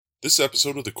This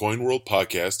episode of the Coin World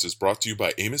podcast is brought to you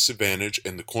by Amos Advantage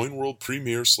and the Coin World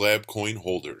Premier Slab Coin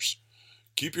Holders.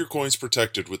 Keep your coins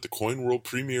protected with the Coin World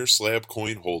Premier Slab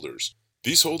Coin Holders.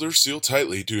 These holders seal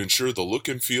tightly to ensure the look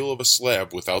and feel of a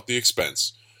slab without the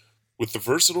expense. With the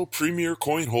versatile Premier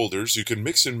Coin Holders, you can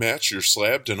mix and match your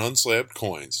slabbed and unslabbed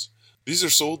coins. These are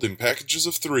sold in packages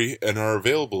of 3 and are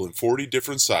available in 40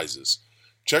 different sizes.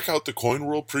 Check out the Coin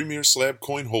World Premier Slab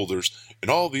Coin Holders and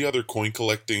all the other coin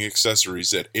collecting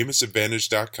accessories at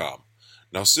AmosAdvantage.com.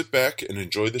 Now sit back and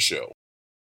enjoy the show.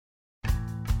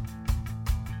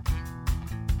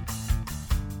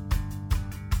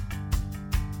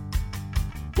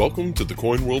 Welcome to the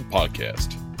Coin World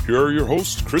podcast. Here are your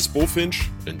hosts, Chris Bullfinch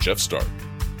and Jeff Stark.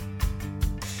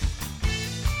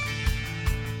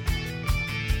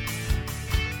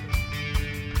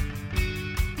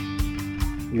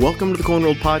 Welcome to the Coin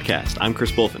World podcast. I'm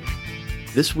Chris Bullfinch.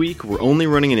 This week, we're only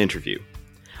running an interview.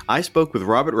 I spoke with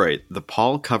Robert Wright, the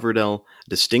Paul Coverdell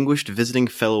Distinguished Visiting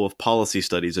Fellow of Policy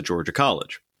Studies at Georgia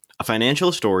College. A financial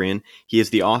historian, he is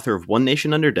the author of One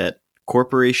Nation Under Debt,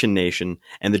 Corporation Nation,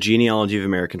 and the Genealogy of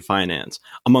American Finance,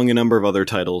 among a number of other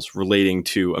titles relating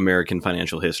to American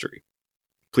financial history.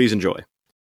 Please enjoy.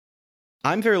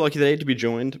 I'm very lucky today to be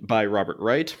joined by Robert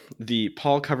Wright, the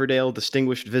Paul Coverdell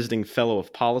Distinguished Visiting Fellow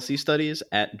of Policy Studies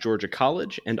at Georgia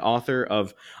College and author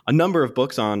of a number of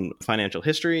books on financial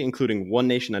history, including One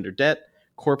Nation Under Debt,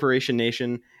 Corporation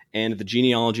Nation, and the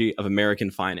Genealogy of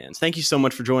American Finance. Thank you so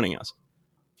much for joining us.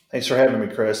 Thanks for having me,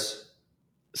 Chris.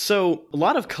 So, a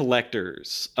lot of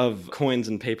collectors of coins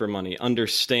and paper money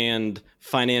understand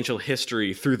financial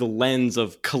history through the lens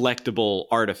of collectible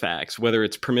artifacts, whether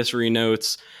it's promissory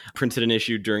notes printed and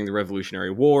issued during the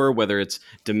Revolutionary War, whether it's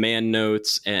demand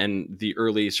notes and the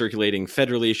early circulating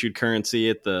federally issued currency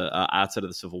at the outset of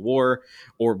the Civil War,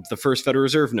 or the first Federal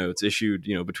Reserve notes issued,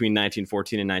 between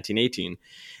 1914 and 1918.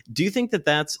 Do you think that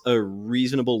that's a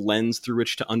reasonable lens through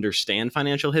which to understand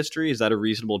financial history? Is that a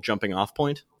reasonable jumping off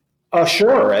point?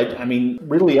 Sure. I mean,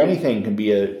 really anything can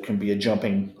be a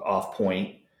jumping off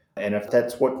point. And if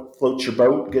that's what floats your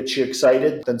boat, gets you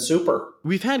excited, then super.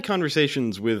 We've had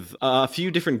conversations with a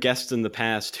few different guests in the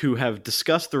past who have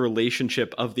discussed the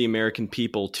relationship of the American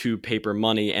people to paper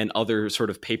money and other sort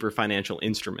of paper financial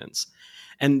instruments.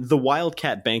 And the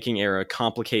wildcat banking era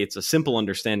complicates a simple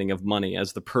understanding of money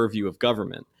as the purview of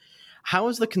government. How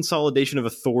has the consolidation of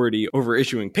authority over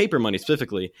issuing paper money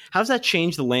specifically, how has that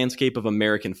changed the landscape of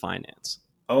American finance?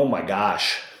 Oh my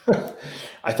gosh.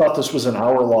 I thought this was an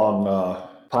hour-long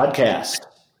podcast.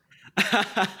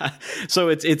 So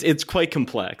it's quite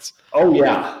complex. Oh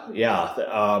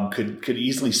yeah. Could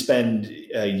easily spend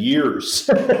years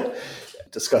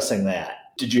discussing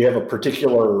that. Did you have a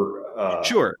particular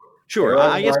Sure.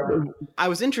 I guess I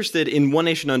was interested in One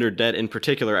Nation Under Debt in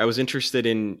particular. I was interested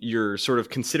in your sort of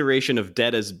consideration of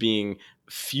debt as being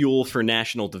fuel for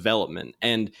national development.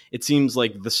 And it seems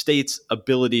like the state's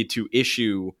ability to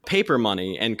issue paper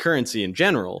money and currency in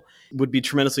general would be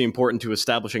tremendously important to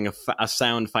establishing a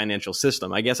sound financial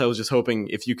system. I guess I was just hoping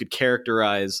if you could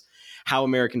characterize how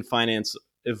American finance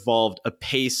evolved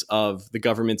apace of the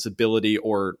government's ability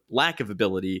or lack of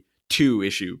ability to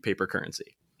issue paper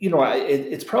currency.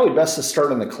 It's probably best to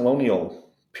start in the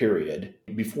colonial period.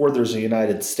 Before there's a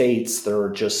United States, there are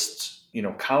just,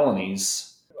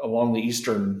 colonies along the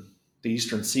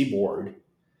eastern seaboard,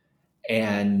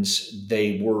 and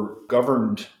they were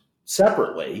governed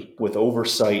separately with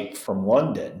oversight from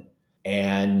London.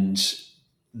 And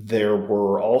there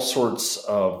were all sorts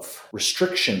of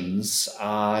restrictions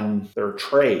on their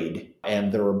trade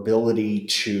and their ability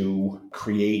to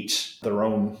create their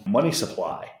own money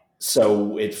supply.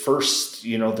 So at first,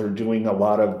 they're doing a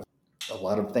lot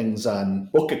of things on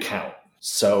book account.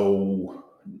 So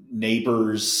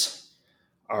neighbors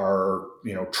are,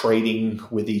 trading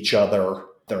with each other.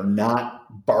 They're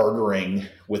not bartering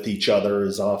with each other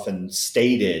as often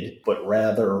stated, but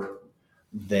rather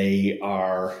they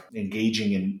are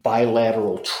engaging in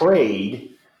bilateral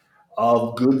trade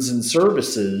of goods and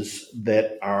services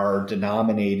that are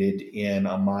denominated in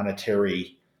a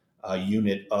monetary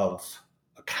unit of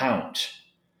account.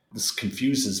 This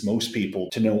confuses most people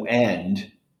to no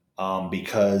end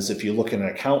because if you look at an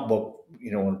account book,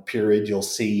 in a period, you'll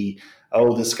see,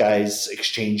 this guy's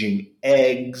exchanging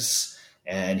eggs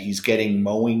and he's getting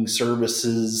mowing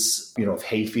services, of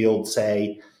hayfield,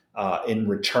 say, in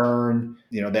return.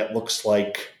 That looks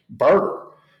like barter.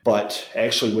 But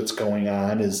actually what's going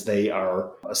on is they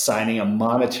are assigning a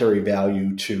monetary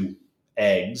value to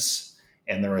eggs,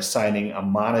 and they're assigning a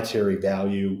monetary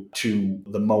value to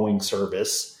the mowing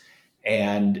service.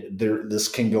 And this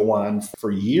can go on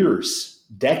for years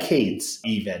decades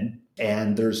even,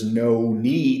 and there's no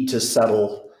need to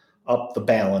settle up the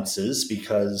balances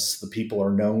because the people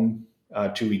are known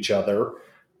to each other.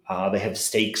 They have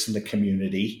stakes in the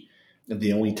community.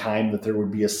 The only time that there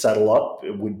would be a settle up,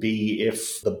 it would be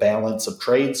if the balance of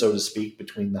trade, so to speak,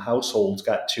 between the households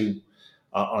got too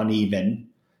uneven,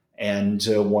 and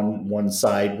one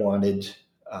side wanted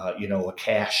a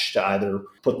cash to either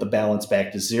put the balance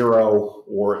back to zero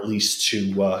or at least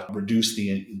to reduce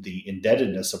the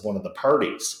indebtedness of one of the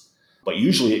parties. But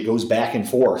usually it goes back and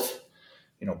forth,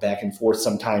 back and forth.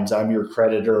 Sometimes I'm your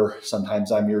creditor,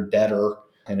 sometimes I'm your debtor,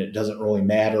 and it doesn't really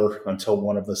matter until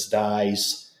one of us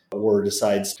dies or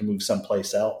decides to move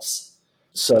someplace else.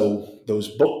 So those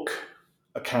book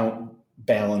account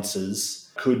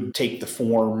balances could take the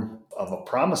form of a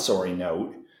promissory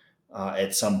note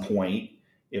at some point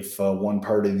if one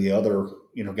party or the other,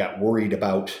 got worried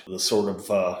about the sort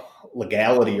of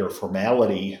legality or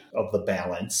formality of the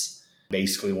balance.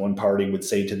 Basically, one party would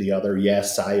say to the other,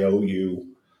 yes, I owe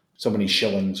you so many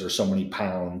shillings or so many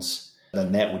pounds.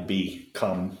 Then that would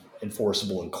become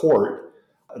enforceable in court.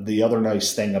 The other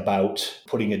nice thing about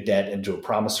putting a debt into a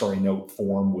promissory note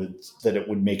form was that it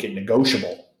would make it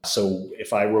negotiable. So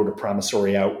if I wrote a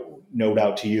promissory note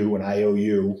out to you and I owe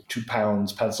you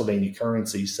 £2 Pennsylvania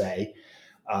currency, say,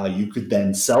 you could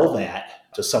then sell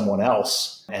that to someone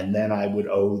else, and then I would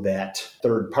owe that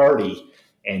third party,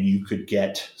 and you could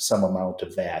get some amount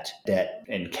of that debt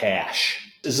in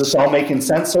cash. Is this all making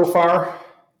sense so far?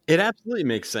 It absolutely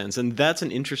makes sense. And that's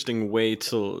an interesting way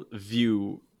to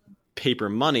view paper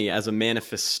money as a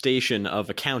manifestation of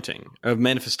accounting, a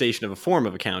manifestation of a form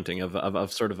of accounting,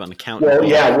 of sort of an accounting. Well,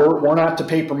 yeah, we're not to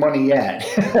paper money yet.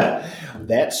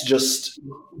 That's just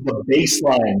the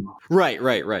baseline.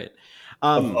 Right.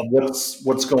 Of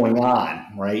what's going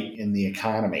on, right, in the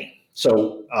economy.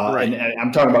 So, right. And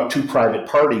I'm talking about two private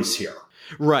parties here.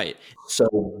 Right.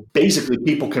 So basically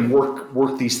people can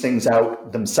work these things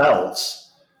out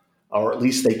themselves, or at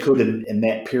least they could in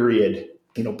that period,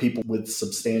 people with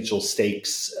substantial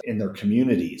stakes in their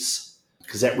communities,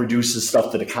 because that reduces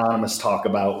stuff that economists talk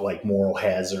about like moral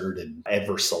hazard and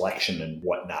adverse selection and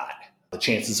whatnot. The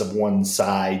chances of one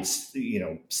side,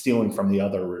 stealing from the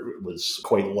other was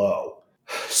quite low.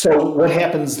 So what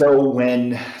happens, though,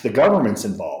 when the government's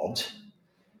involved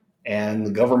and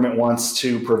the government wants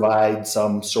to provide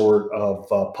some sort of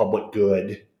public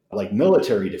good like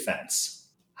military defense?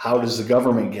 How does the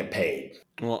government get paid?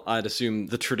 Well, I'd assume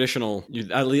the traditional,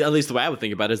 at least the way I would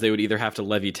think about it, is they would either have to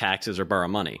levy taxes or borrow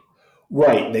money.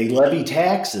 Right. They levy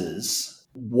taxes.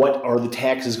 What are the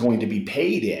taxes going to be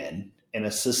paid in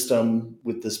a system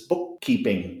with this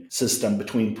bookkeeping system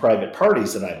between private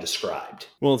parties that I've described?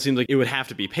 Well, it seems like it would have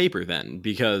to be paper then,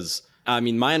 because,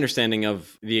 my understanding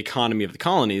of the economy of the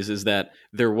colonies is that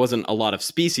there wasn't a lot of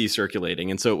specie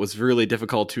circulating, and so it was really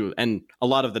difficult to, and a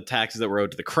lot of the taxes that were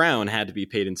owed to the crown had to be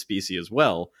paid in specie as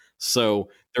well. So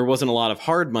there wasn't a lot of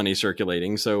hard money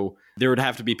circulating, so there would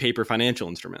have to be paper financial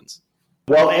instruments.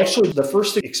 Well, actually, the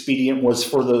first expedient was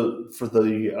for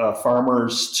the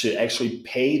farmers to actually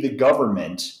pay the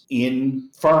government in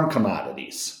farm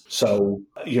commodities. So,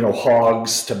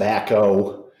 hogs,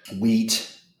 tobacco,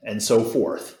 wheat, and so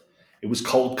forth. It was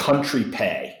called country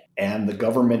pay, and the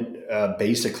government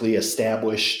basically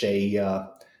established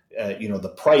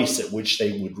the price at which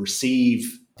they would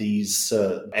receive these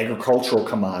agricultural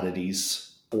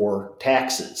commodities for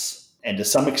taxes. And to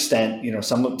some extent,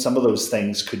 some of those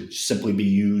things could simply be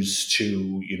used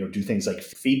to, do things like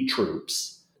feed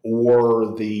troops,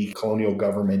 or the colonial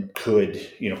government could,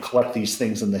 collect these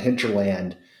things in the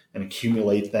hinterland and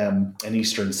accumulate them in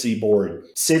Eastern Seaboard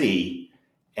City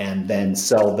and then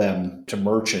sell them to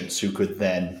merchants who could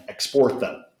then export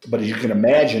them. But as you can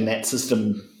imagine, that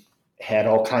system had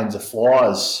all kinds of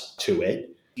flaws to it.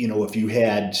 If you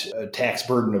had a tax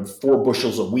burden of 4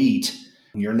 bushels of wheat,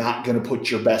 you're not going to put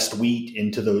your best wheat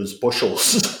into those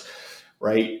bushels,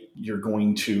 right? You're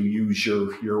going to use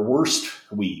your worst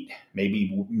wheat,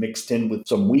 maybe mixed in with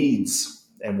some weeds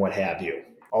and what have you.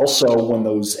 Also, when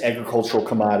those agricultural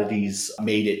commodities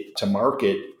made it to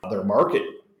market, their market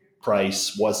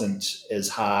price wasn't as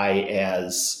high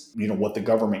as, what the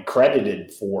government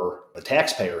credited for the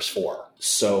taxpayers for.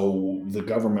 So the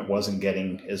government wasn't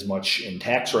getting as much in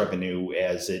tax revenue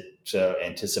as it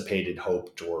anticipated,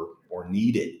 hoped, or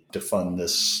needed to fund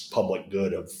this public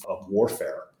good of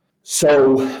warfare.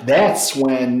 So that's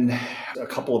when a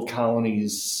couple of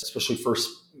colonies, especially first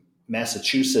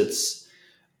Massachusetts,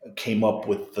 came up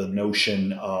with the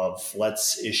notion of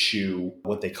let's issue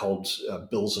what they called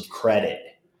bills of credit.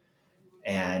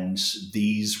 And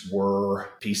these were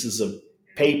pieces of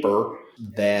paper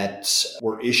that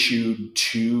were issued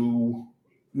to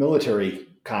military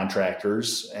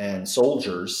contractors and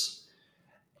soldiers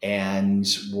and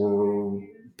were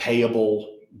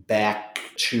payable back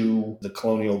to the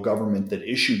colonial government that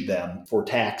issued them for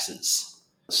taxes.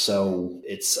 So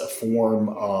it's a form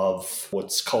of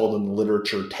what's called in the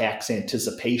literature tax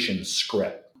anticipation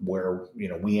scrip, where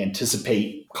we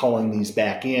anticipate calling these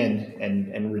back in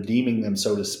and redeeming them,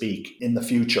 so to speak, in the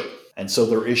future. And so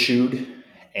they're issued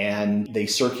and they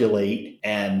circulate.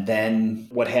 And then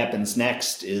what happens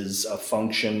next is a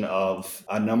function of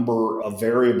a number of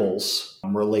variables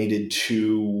related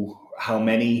to how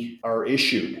many are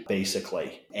issued,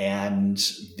 basically, and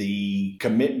the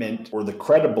commitment or the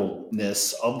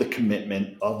credibleness of the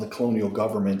commitment of the colonial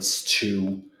governments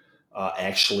to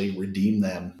actually redeem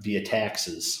them via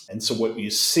taxes. And so what you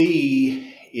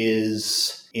see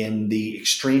is in the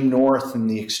extreme north and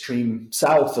the extreme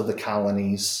south of the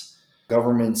colonies,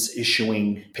 governments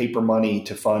issuing paper money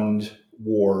to fund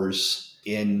wars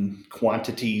in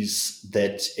quantities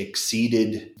that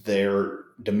exceeded their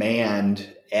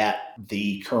demand at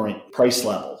the current price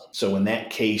level. So in that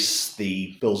case,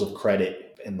 the bills of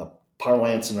credit, in the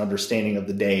parlance and understanding of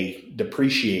the day,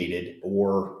 depreciated,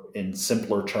 or in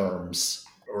simpler terms,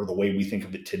 or the way we think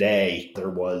of it today, there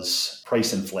was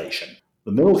price inflation.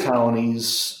 The middle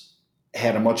colonies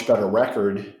had a much better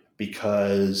record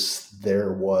because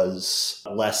there was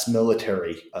less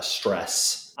military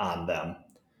stress on them.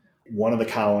 One of the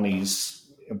colonies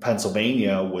in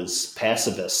Pennsylvania was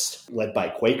pacifist, led by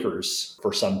Quakers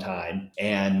for some time.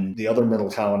 And the other middle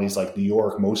colonies like New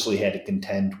York mostly had to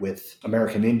contend with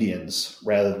American Indians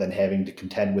rather than having to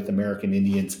contend with American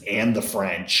Indians and the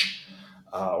French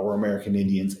or American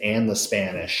Indians and the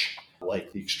Spanish,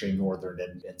 like the extreme northern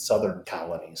and southern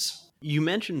colonies. You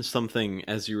mentioned something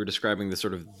as you were describing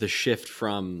the shift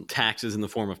from taxes in the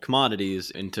form of commodities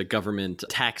into government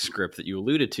tax script that you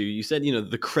alluded to. You said,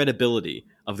 the credibility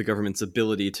of the government's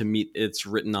ability to meet its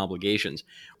written obligations.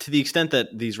 To the extent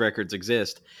that these records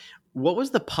exist, what was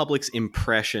the public's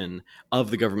impression of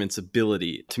the government's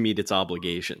ability to meet its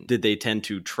obligation? Did they tend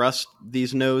to trust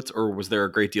these notes, or was there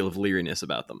a great deal of leeriness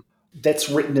about them? That's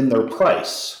written in their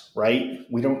price, right?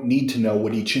 We don't need to know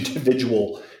what each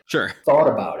individual thought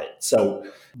about it. So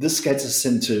this gets us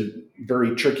into a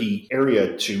very tricky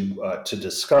area to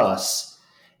discuss,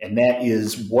 and that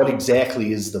is what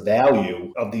exactly is the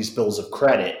value of these bills of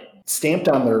credit. Stamped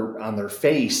on their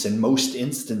face in most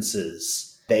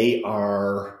instances, they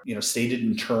are stated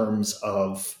in terms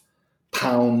of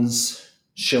pounds,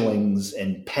 shillings,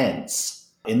 and pence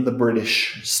in the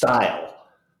British style.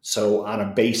 So on a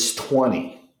base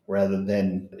 20, rather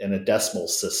than in a decimal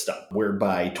system,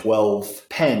 whereby 12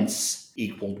 pence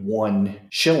equaled 1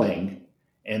 shilling,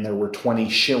 and there were 20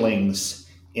 shillings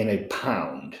in a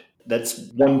pound. That's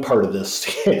one part of this,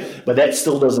 but that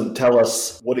still doesn't tell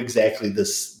us what exactly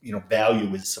this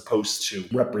value is supposed to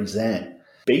represent.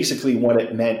 Basically, what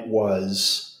it meant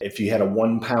was if you had a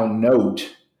 1 pound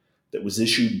note that was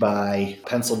issued by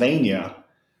Pennsylvania,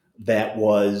 that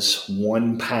was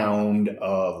 1 pound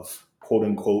of quote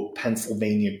unquote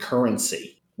Pennsylvania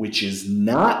currency, which is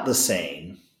not the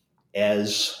same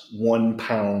as 1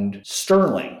 pound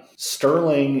sterling.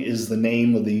 Sterling is the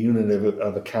name of the unit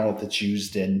of account that's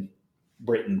used in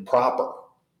Britain proper,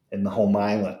 in the home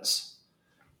islands.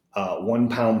 1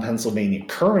 pound Pennsylvania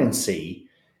currency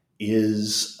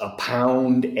is a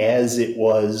pound as it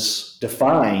was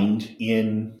defined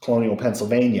in colonial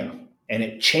Pennsylvania. And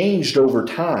it changed over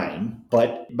time,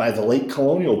 but by the late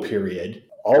colonial period,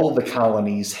 all of the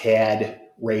colonies had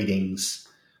ratings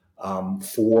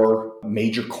for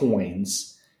major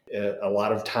coins. A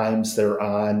lot of times they're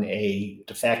on a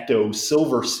de facto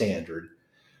silver standard.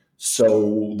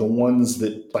 So the ones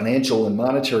that financial and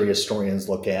monetary historians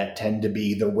look at tend to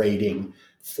be the rating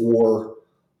for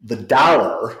the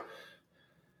dollar,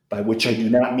 by which I do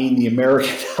not mean the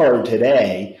American dollar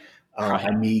today.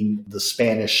 I mean the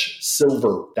Spanish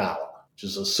silver dollar, which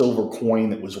is a silver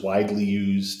coin that was widely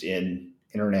used in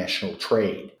international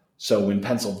trade. So in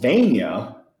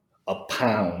Pennsylvania, a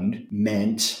pound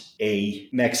meant a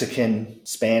Mexican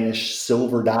Spanish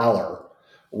silver dollar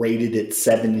rated at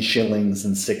 7 shillings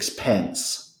and 6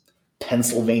 pence,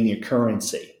 Pennsylvania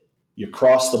currency. You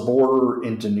cross the border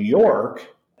into New York,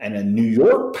 and a New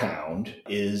York pound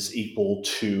is equal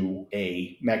to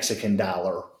a Mexican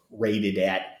dollar rated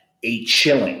at 8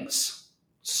 shillings.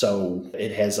 So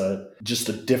it has just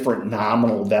a different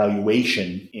nominal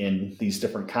valuation in these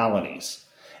different colonies.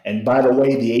 And by the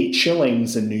way, the 8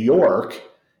 shillings in New York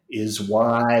is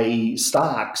why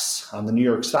stocks on the New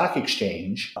York Stock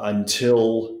Exchange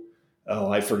until,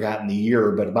 I've forgotten the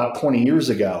year, but about 20 years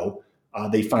ago,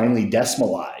 they finally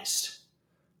decimalized.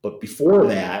 But before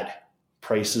that,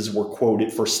 prices were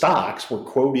quoted for stocks were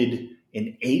quoted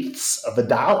in eighths of a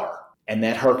dollar. And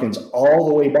that harkens all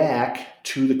the way back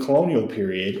to the colonial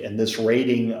period and this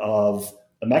rating of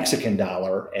the Mexican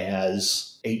dollar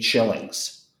as 8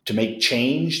 shillings. To make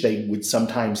change, they would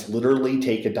sometimes literally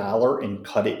take a dollar and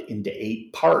cut it into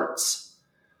 8 parts.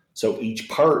 So each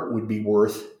part would be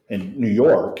worth, in New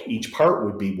York, each part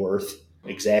would be worth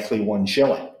exactly 1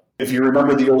 shilling. If you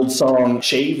remember the old song,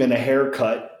 shave and a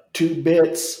haircut, 2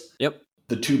 bits. Yep.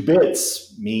 The 2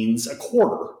 bits means a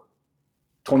quarter,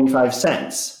 25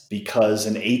 cents, because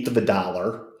an eighth of a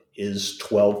dollar is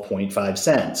 12.5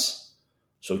 cents.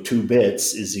 So 2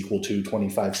 bits is equal to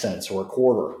 25 cents or a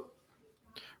quarter.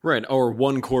 Right, or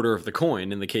 1/4 of the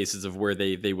coin in the cases of where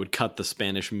they would cut the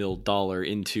Spanish milled dollar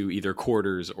into either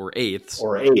quarters or eighths.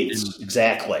 Or eighths,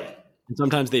 exactly. And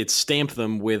sometimes they'd stamp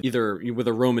them with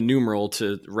a Roman numeral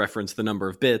to reference the number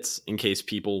of bits in case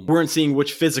people weren't seeing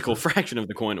which physical fraction of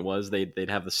the coin it was. They'd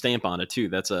have the stamp on it too.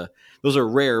 Those are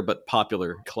rare but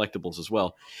popular collectibles as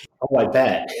well. Oh, I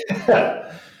bet.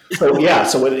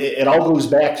 So it all goes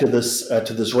back to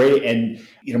this rate. And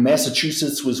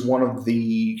Massachusetts was one of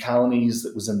the colonies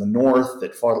that was in the north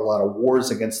that fought a lot of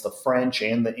wars against the French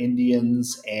and the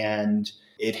Indians, and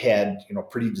it had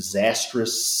pretty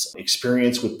disastrous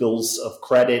experience with bills of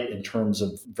credit in terms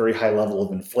of very high level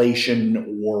of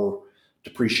inflation or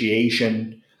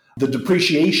depreciation. The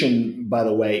depreciation, by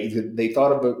the way, they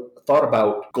thought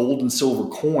about gold and silver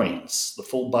coins, the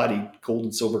full-bodied gold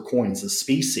and silver coins, the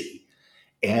specie,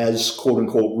 as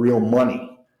quote-unquote real money.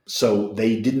 So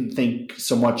they didn't think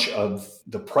so much of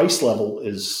the price level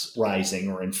is rising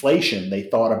or inflation. They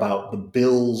thought about the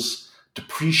bills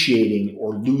depreciating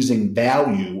or losing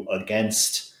value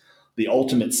against the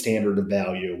ultimate standard of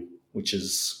value, which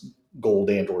is gold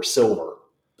and or silver.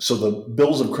 So the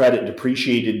bills of credit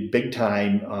depreciated big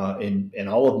time in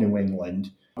all of New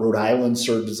England. Rhode Island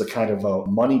served as a kind of a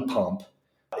money pump.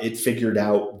 It figured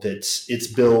out that its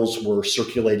bills were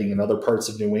circulating in other parts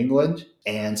of New England,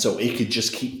 and so it could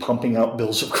just keep pumping out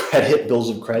bills of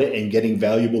credit, and getting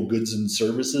valuable goods and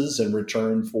services in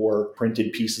return for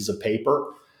printed pieces of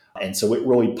paper. And so it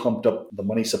really pumped up the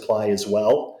money supply as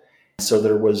well. So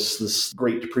there was this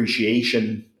great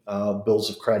depreciation of bills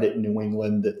of credit in New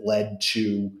England that led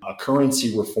to a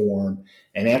currency reform.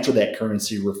 And after that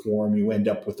currency reform, you end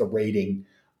up with a rating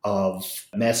of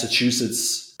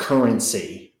Massachusetts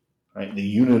currency, right, the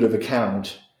unit of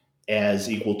account, as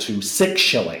equal to 6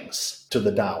 shillings to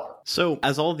the dollar. So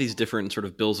as all of these different sort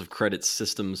of bills of credit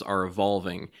systems are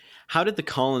evolving, how did the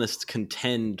colonists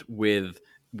contend with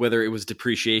whether it was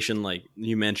depreciation like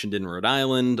you mentioned in Rhode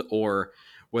Island, or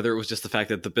whether it was just the fact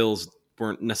that the bills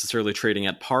weren't necessarily trading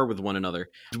at par with one another?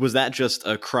 Was that just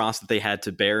a cross that they had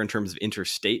to bear in terms of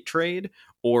interstate trade,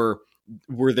 or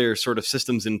were there sort of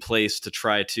systems in place to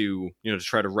try to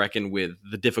reckon with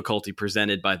the difficulty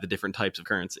presented by the different types of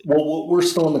currency? Well, we're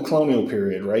still in the colonial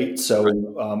period, right? So it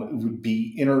would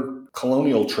be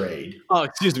intercolonial trade. Oh,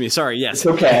 excuse me. Sorry. Yes. It's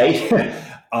okay.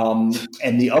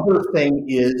 And the other thing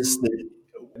is that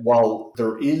while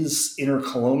there is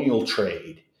intercolonial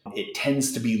trade, it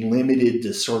tends to be limited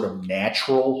to sort of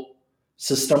natural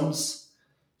systems.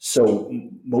 So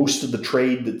most of the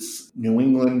trade that's New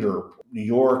England or New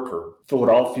York or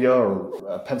Philadelphia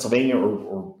or Pennsylvania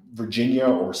or Virginia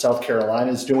or South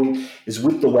Carolina is doing is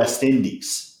with the West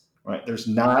Indies, right? There's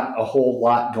not a whole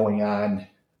lot going on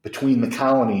between the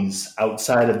colonies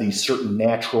outside of these certain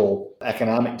natural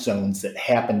economic zones that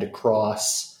happen to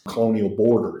cross colonial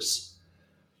borders.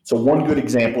 So one good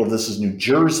example of this is New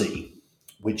Jersey,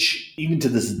 which even to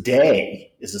this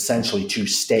day is essentially 2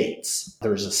 states.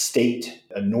 There's a state,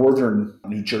 a northern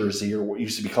New Jersey, or what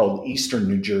used to be called eastern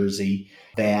New Jersey,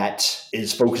 that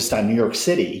is focused on New York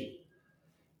City.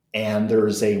 And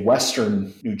there's a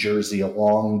western New Jersey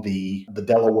along the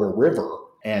Delaware River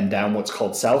and down what's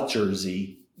called South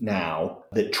Jersey now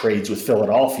that trades with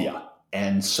Philadelphia.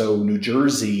 And so New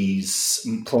Jersey's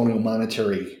colonial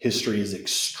monetary history is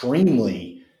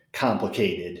extremely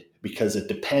complicated because it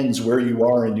depends where you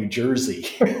are in New Jersey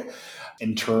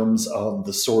in terms of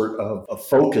the sort of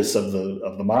focus of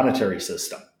the monetary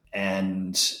system.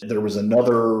 And there was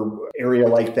another area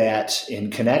like that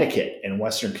in Connecticut, in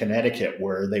Western Connecticut,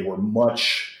 where they were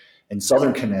in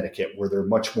Southern Connecticut, where they're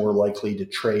much more likely to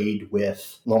trade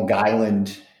with Long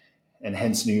Island and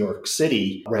hence New York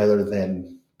City rather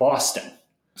than Boston,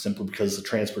 simply because the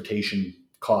transportation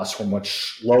costs were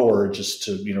much lower just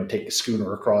to, take a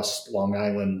schooner across Long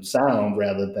Island Sound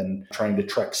rather than trying to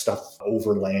trek stuff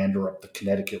overland or up the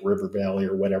Connecticut River Valley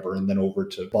or whatever, and then over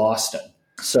to Boston.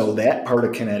 So that part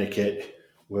of Connecticut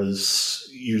was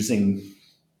using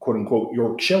quote unquote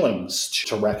York shillings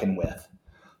to reckon with.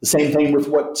 The same thing with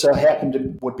what happened to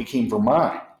what became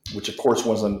Vermont, which of course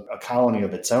wasn't a colony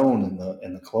of its own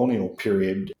in the colonial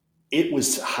period. It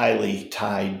was highly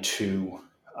tied to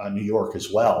New York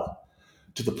as well,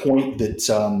 to the point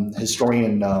that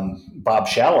historian Bob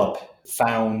Shallop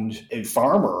found a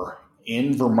farmer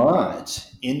in Vermont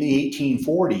in the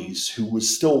 1840s who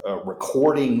was still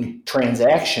recording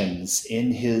transactions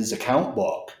in his account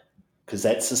book, because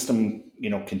that system,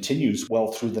 continues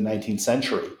well through the 19th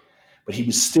century. But he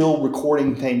was still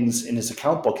recording things in his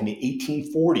account book in the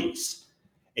 1840s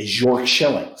as York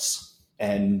shillings.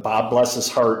 And Bob, bless his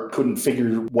heart, couldn't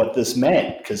figure what this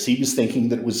meant, because he was thinking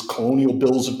that it was colonial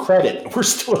bills of credit that were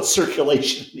still in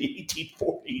circulation in the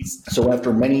 1840s. So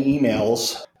after many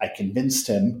emails, I convinced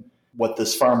him what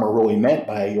this farmer really meant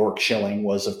by a York shilling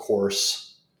was, of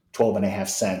course, 12.5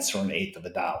 cents or an eighth of a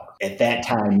dollar. At that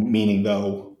time, meaning,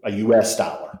 though, a U.S.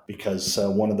 dollar, because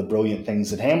one of the brilliant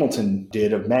things that Hamilton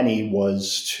did of many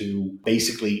was to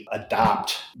basically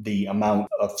adopt the amount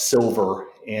of silver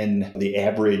in the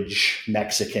average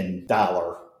Mexican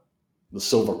dollar, the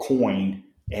silver coin,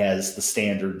 as the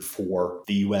standard for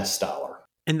the U.S. dollar.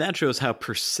 And that shows how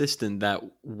persistent that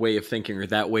way of thinking or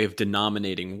that way of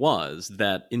denominating was,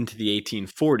 that into the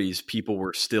 1840s, people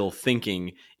were still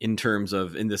thinking in terms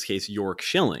of, in this case, York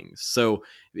shillings. So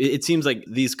it seems like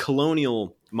these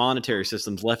colonial monetary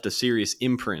systems left a serious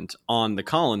imprint on the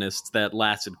colonists that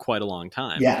lasted quite a long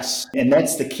time. Yes, and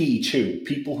that's the key, too.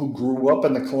 People who grew up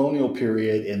in the colonial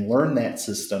period and learned that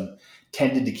system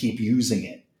tended to keep using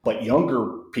it. But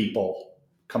younger people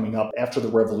coming up after the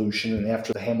Revolution and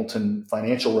after the Hamilton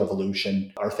financial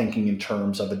revolution are thinking in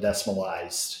terms of a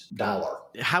decimalized dollar.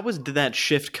 How did that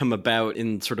shift come about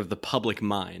in sort of the public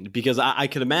mind? Because I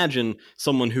could imagine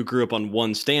someone who grew up on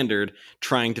one standard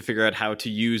trying to figure out how to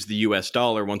use the US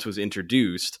dollar once it was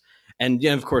introduced. And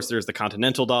of course, there's the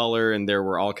continental dollar, and there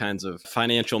were all kinds of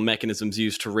financial mechanisms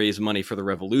used to raise money for the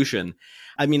revolution.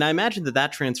 I mean, I imagine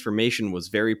that transformation was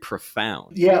very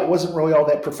profound. Yeah, it wasn't really all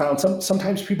that profound.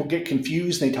 Sometimes people get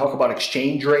confused. They talk about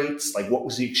exchange rates, like what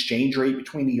was the exchange rate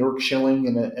between the York shilling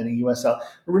and a U.S. dollar.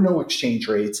 There were no exchange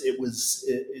rates.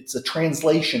 It's a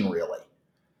translation, really.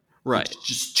 Right. It's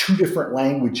just two different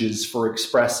languages for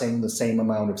expressing the same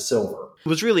amount of silver. It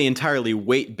was really entirely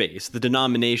weight-based. The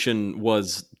denomination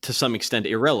was, to some extent,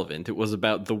 irrelevant. It was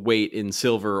about the weight in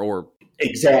silver or...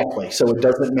 Exactly. So it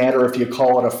doesn't matter if you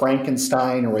call it a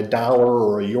Frankenstein or a dollar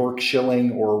or a York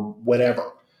shilling or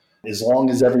whatever. As long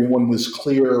as everyone was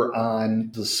clear on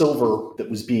the silver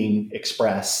that was being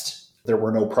expressed, there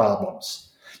were no problems.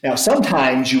 Now,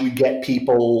 sometimes you would get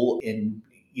people in...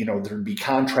 there'd be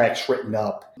contracts written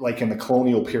up, like in the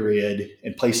colonial period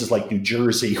in places like New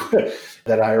Jersey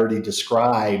that I already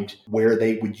described, where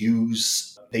they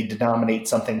denominate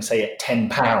something, say, at 10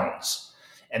 pounds.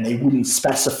 And they wouldn't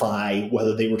specify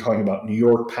whether they were talking about New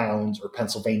York pounds or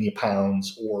Pennsylvania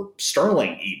pounds or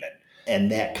sterling even.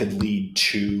 And that could lead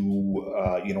to,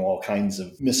 all kinds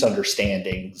of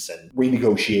misunderstandings and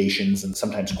renegotiations and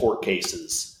sometimes court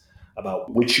cases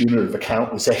about which unit of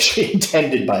account was actually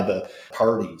intended by the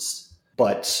parties.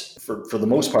 But for the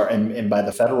most part, and by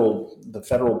the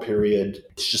federal period,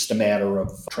 it's just a matter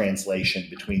of translation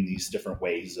between these different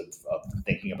ways of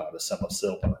thinking about a sum of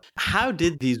silver. How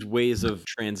did these ways of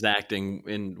transacting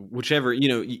in whichever,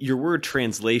 your word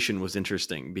translation was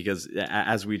interesting because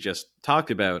as we just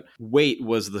talked about, weight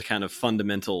was the kind of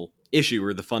fundamental issue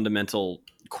or the fundamental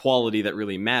quality that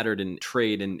really mattered in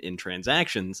trade and in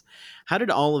transactions. How did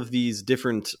all of these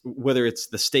different, whether it's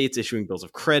the states issuing bills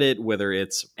of credit, whether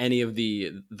it's any of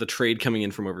the trade coming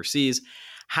in from overseas,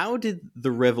 how did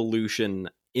the revolution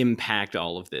impact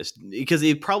all of this? Because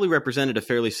it probably represented a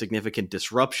fairly significant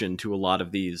disruption to a lot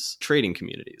of these trading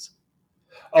communities.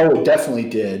 Oh, it definitely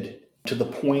did, to the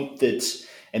point that,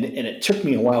 and it took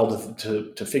me a while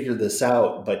to figure this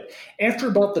out, but after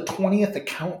about the 20th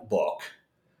account book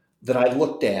that I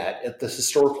looked at the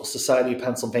Historical Society of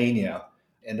Pennsylvania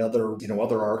and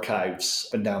other archives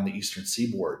up and down the Eastern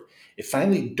Seaboard, it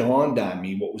finally dawned on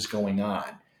me what was going on.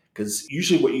 Because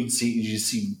usually what you'd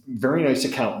see very nice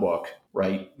account book,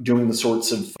 right, doing the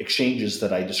sorts of exchanges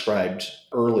that I described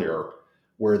earlier,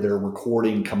 where they're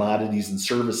recording commodities and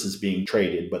services being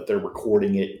traded, but they're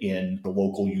recording it in the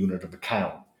local unit of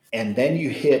account. And then you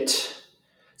hit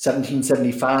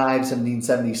 1775,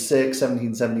 1776,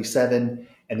 1777,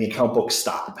 and the account books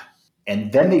stop.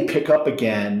 And then they pick up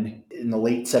again in the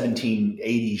late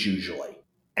 1780s usually.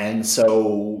 And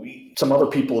so some other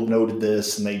people have noted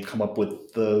this, and they've come up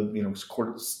with the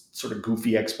sort of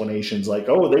goofy explanations like,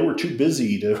 oh, they were too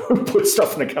busy to put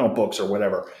stuff in account books or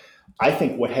whatever. I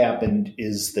think what happened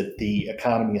is that the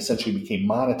economy essentially became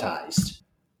monetized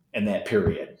in that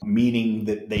period, meaning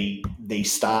that they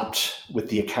stopped with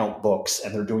the account books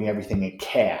and they're doing everything in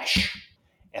cash.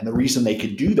 And the reason they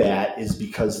could do that is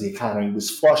because the economy was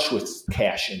flush with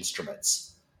cash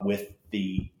instruments, with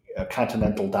the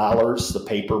continental dollars, the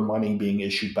paper money being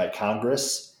issued by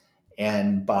Congress,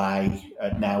 and by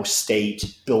now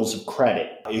state bills of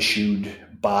credit issued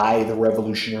by the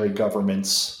revolutionary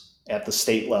governments at the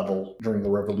state level during the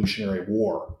Revolutionary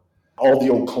War. All the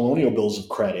old colonial bills of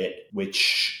credit,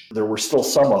 which there were still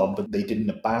some of, but they didn't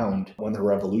abound when the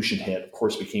revolution hit, of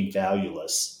course, became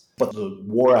valueless. But the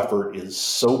war effort is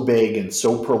so big and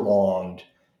so prolonged,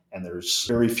 and there's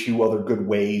very few other good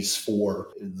ways for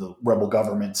the rebel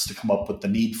governments to come up with the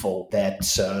needful, that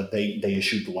they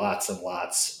issued lots and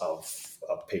lots of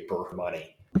paper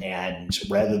money. And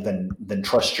rather than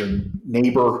trust your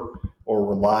neighbor or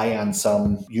rely on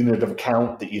some unit of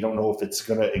account that you don't know if it's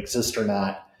going to exist or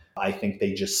not, I think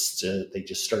they just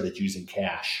started using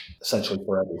cash essentially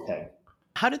for everything.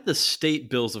 How did the state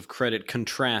bills of credit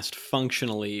contrast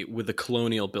functionally with the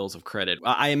colonial bills of credit?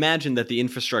 I imagine that the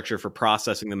infrastructure for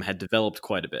processing them had developed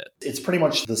quite a bit. It's pretty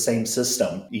much the same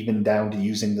system, even down to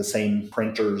using the same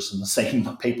printers and the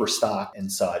same paper stock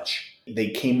and such.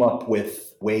 They came up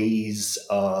with ways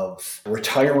of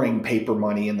retiring paper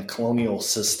money in the colonial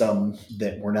system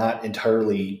that were not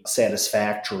entirely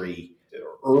satisfactory.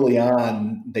 Early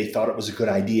on, they thought it was a good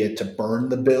idea to burn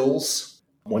the bills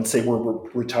once they were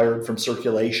retired from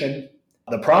circulation.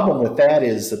 The problem with that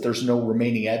is that there's no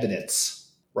remaining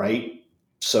evidence, right?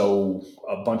 So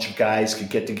a bunch of guys could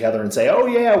get together and say, oh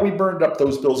yeah, we burned up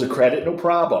those bills of credit, no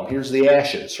problem. Here's the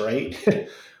ashes, right?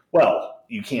 Well,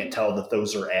 you can't tell that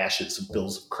those are ashes of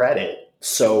bills of credit.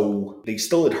 So they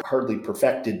still had hardly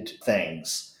perfected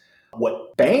things.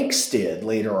 What banks did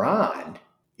later on,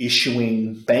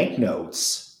 issuing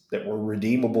banknotes that were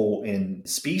redeemable in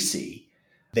specie,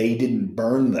 they didn't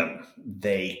burn them.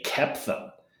 They kept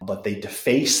them, but they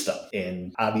defaced them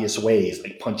in obvious ways,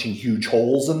 like punching huge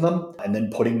holes in them and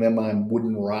then putting them on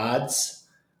wooden rods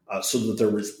so that there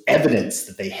was evidence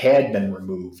that they had been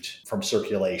removed from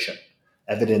circulation,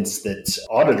 evidence that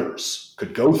auditors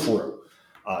could go through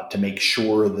to make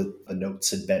sure that the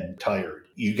notes had been retired.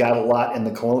 You got a lot in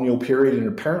the colonial period and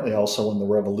apparently also in the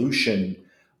Revolution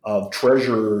of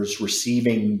treasurers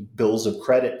receiving bills of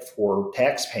credit for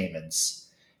tax payments.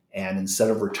 And instead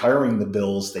of retiring the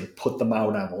bills, they put them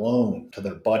out on loan to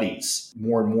their buddies.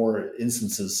 More and more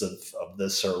instances of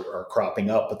this are cropping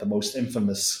up, but the most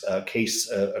infamous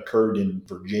case occurred in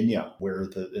Virginia, where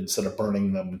instead of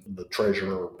burning them, the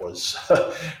treasurer was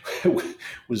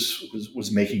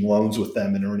was making loans with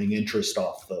them and earning interest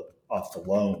off the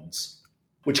loans.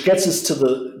 Which gets us to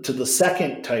the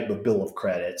second type of bill of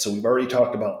credit. So we've already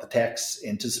talked about the tax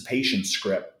anticipation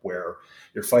scrip, where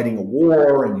you're fighting a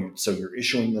war and you're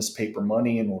issuing this paper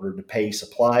money in order to pay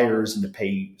suppliers and to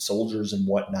pay soldiers and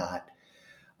whatnot.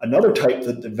 Another type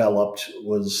that developed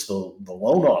was the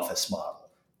loan office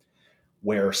model,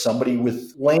 where somebody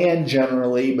with land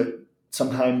generally, but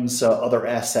sometimes other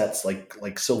assets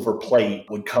like silver plate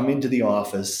would come into the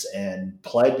office and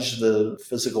pledge the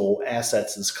physical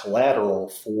assets as collateral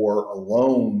for a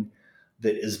loan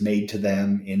that is made to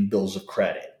them in bills of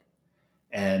credit.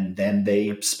 And then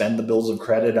they spend the bills of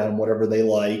credit on whatever they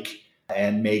like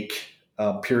and make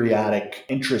periodic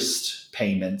interest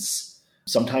payments,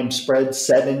 sometimes spread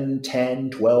 7, 10,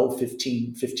 12,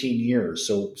 15 years.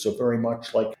 So very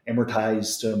much like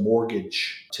amortized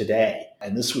mortgage today.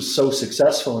 And this was so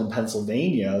successful in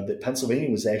Pennsylvania that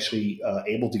Pennsylvania was actually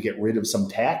able to get rid of some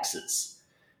taxes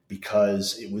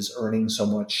because it was earning so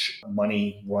much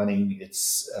money running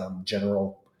its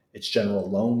general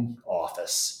loan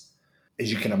office.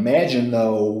 As you can imagine,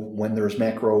 though, when there's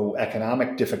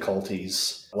macroeconomic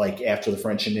difficulties, like after the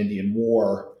French and Indian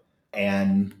War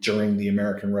and during the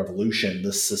American Revolution,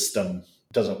 this system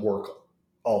doesn't work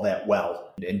all that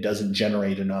well and doesn't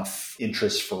generate enough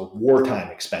interest for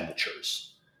wartime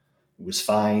expenditures. It was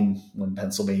fine when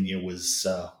Pennsylvania was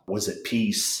at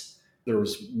peace. There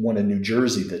was one in New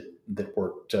Jersey that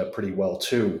worked pretty well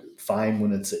too. Fine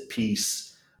when it's at peace.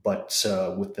 But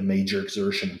with the major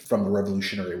exertion from the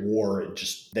Revolutionary War,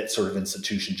 that sort of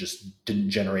institution just didn't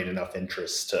generate enough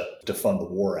interest to fund the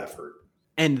war effort.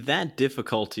 And that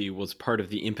difficulty was part of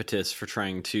the impetus for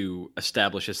trying to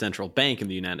establish a central bank in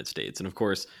the United States. And of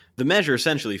course, the measure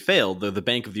essentially failed, though the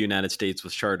Bank of the United States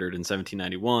was chartered in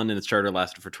 1791 and its charter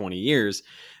lasted for 20 years.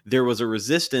 There was a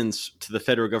resistance to the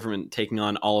federal government taking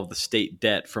on all of the state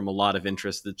debt from a lot of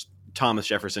interests. That Thomas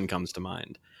Jefferson comes to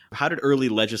mind. How did early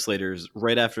legislators,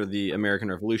 right after the American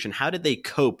Revolution, how did they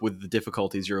cope with the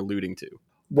difficulties you're alluding to?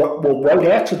 Well, right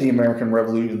after the American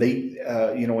Revolution, they,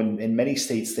 in many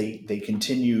states, they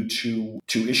continue to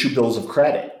issue bills of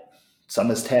credit. Some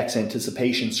as tax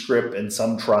anticipation scrip, and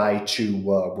some try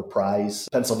to reprise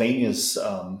Pennsylvania's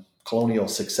colonial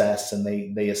success, and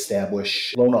they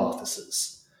establish loan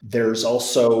offices. There's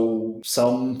also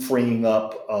some freeing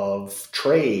up of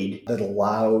trade that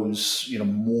allows,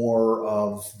 more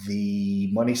of the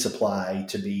money supply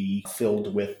to be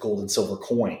filled with gold and silver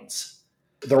coins.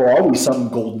 There are always some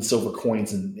gold and silver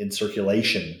coins in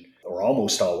circulation, or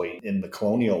almost always in the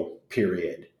colonial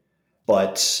period,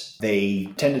 but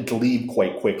they tended to leave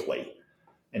quite quickly.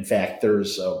 In fact,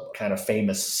 there's a kind of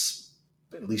famous,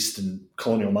 at least in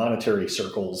colonial monetary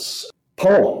circles,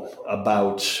 poem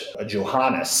about a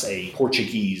Johannes, a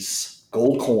Portuguese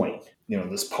gold coin.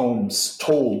 This poem's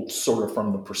told sort of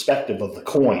from the perspective of the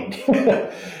coin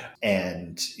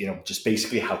and, just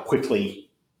basically how quickly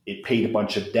it paid a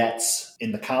bunch of debts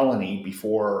in the colony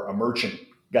before a merchant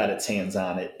got its hands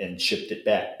on it and shipped it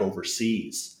back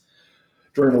overseas.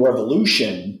 During the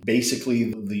Revolution,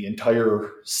 basically the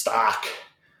entire stock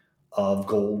of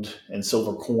gold and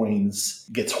silver coins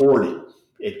gets hoarded.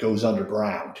 It goes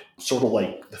underground, sort of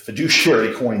like the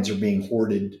fiduciary coins are being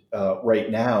hoarded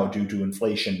right now due to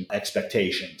inflation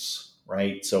expectations,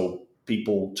 right? So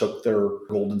people took their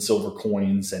gold and silver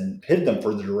coins and hid them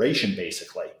for the duration,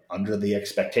 basically, under the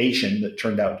expectation that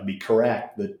turned out to be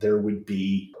correct, that there would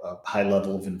be a high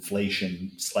level of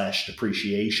inflation /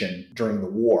 depreciation during the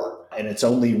war. And it's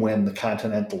only when the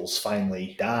Continentals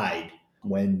finally died,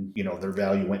 when, their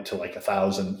value went to like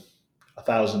 1,000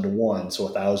 to 1, so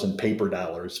 1,000 paper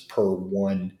dollars per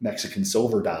one Mexican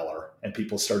silver dollar. And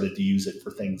people started to use it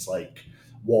for things like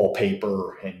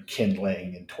wallpaper and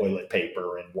kindling and toilet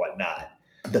paper and whatnot,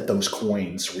 that those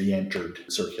coins re-entered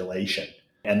circulation.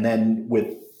 And then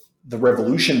with the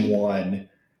Revolution won,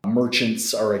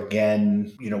 merchants are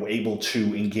again, able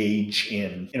to engage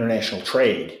in international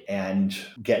trade and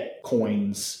get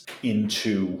coins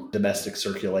into domestic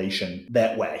circulation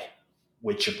that way,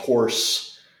 which of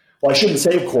course, well, I shouldn't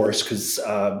say of course, because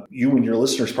you and your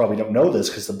listeners probably don't know this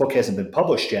because the book hasn't been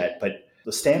published yet, but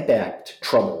the Stamp Act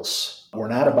troubles were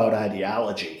not about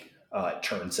ideology, it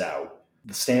turns out.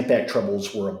 The Stamp Act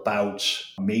troubles were about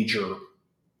major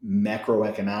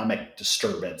macroeconomic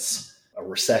disturbance, a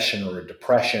recession or a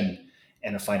depression,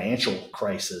 and a financial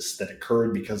crisis that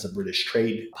occurred because of British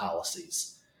trade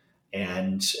policies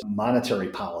and monetary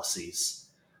policies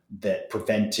that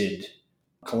prevented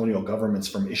colonial governments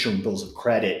from issuing bills of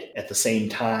credit at the same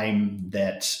time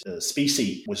that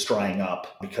specie was drying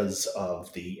up because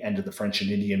of the end of the French and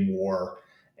Indian War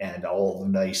and all the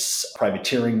nice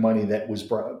privateering money that was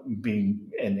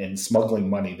and smuggling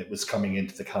money that was coming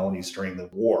into the colonies during the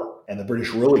war. And the British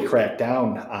really cracked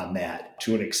down on that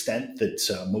to an extent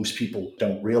that most people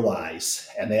don't realize.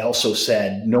 And they also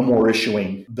said no more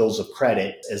issuing bills of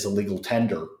credit as a legal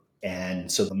tender.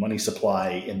 And so the money supply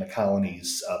in the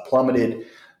colonies plummeted.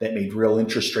 That made real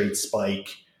interest rates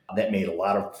spike. That made a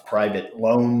lot of private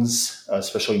loans,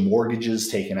 especially mortgages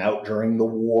taken out during the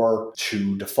war,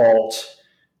 to default.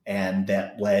 And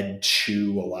that led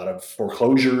to a lot of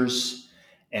foreclosures.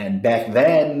 And back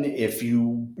then, if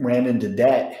you ran into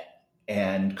debt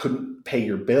and couldn't pay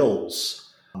your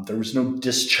bills, there was no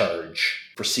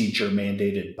discharge procedure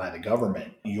mandated by the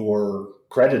government. Your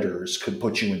creditors could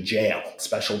put you in jail,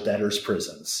 special debtors'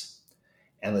 prisons.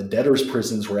 And the debtors'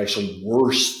 prisons were actually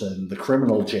worse than the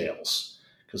criminal jails,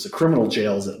 because the criminal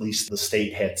jails, at least the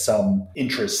state had some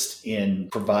interest in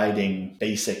providing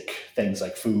basic things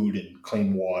like food and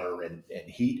clean water and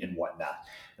heat and whatnot.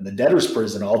 And the debtors'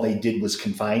 prison, all they did was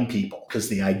confine people, because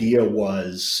the idea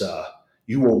was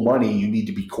you owe money, you need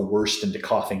to be coerced into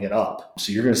coughing it up.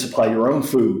 So you're going to supply your own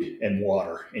food and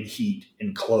water and heat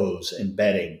and clothes and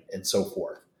bedding and so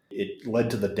forth. It led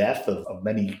to the death of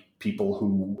many people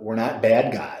who were not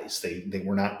bad guys. They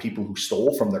were not people who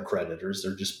stole from their creditors.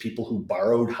 They're just people who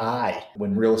borrowed high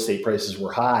when real estate prices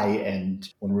were high, and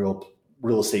when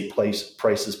real estate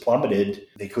prices plummeted,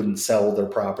 they couldn't sell their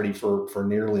property for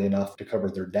nearly enough to cover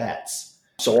their debts.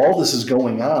 So all this is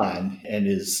going on and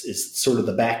is sort of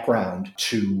the background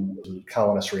to the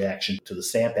colonists' reaction to the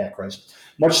Stamp Act crisis.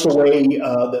 Much the way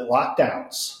that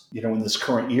lockdowns, in this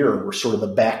current year, were sort of the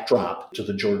backdrop to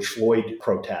the George Floyd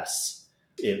protests.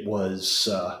 It was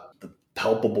the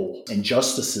palpable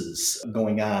injustices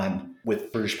going on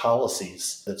with British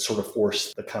policies that sort of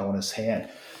forced the colonists' hand.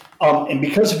 And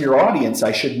because of your audience,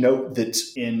 I should note that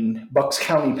in Bucks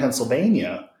County,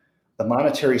 Pennsylvania, the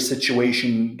monetary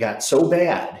situation got so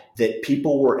bad that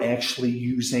people were actually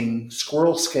using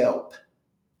squirrel scalp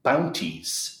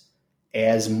bounties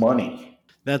as money.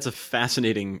 That's a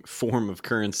fascinating form of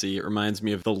currency. It reminds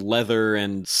me of the leather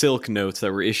and silk notes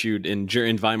that were issued in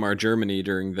Weimar, Germany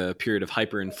during the period of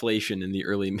hyperinflation in the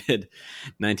early mid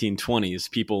 1920s.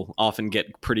 People often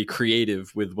get pretty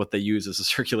creative with what they use as a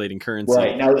circulating currency.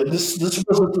 Right. Now, this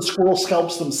wasn't the squirrel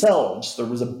scalps themselves. There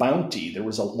was a bounty. There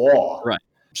was a law. Right.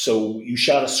 So you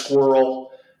shot a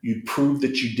squirrel. You'd prove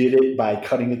that you did it by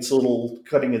cutting its little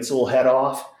head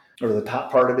off, or the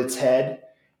top part of its head.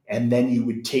 And then you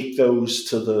would take those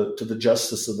to the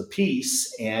justice of the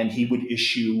peace, and he would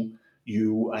issue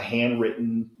you a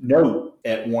handwritten note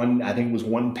at I think it was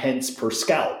 1 pence per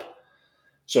scalp.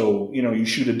 So, you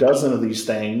shoot a dozen of these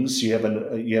things, you have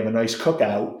a nice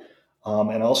cookout,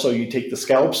 and also you take the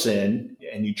scalps in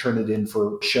and you turn it in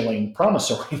for a shilling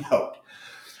promissory note.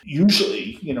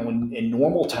 Usually, in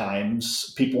normal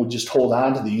times, people would just hold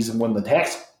on to these, and when the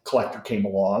tax collector came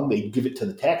along, they'd give it to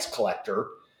the tax collector,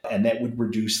 and that would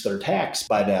reduce their tax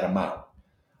by that amount.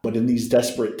 But in these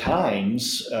desperate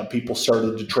times, people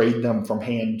started to trade them from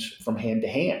hand to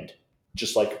hand,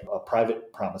 just like a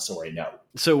private promissory note.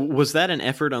 So was that an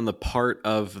effort on the part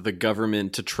of the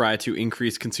government to try to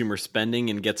increase consumer spending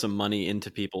and get some money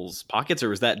into people's pockets, or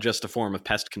was that just a form of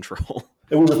pest control?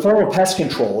 It was a form of pest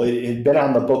control. It had been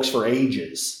on the books for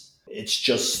ages. It's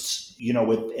just,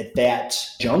 at that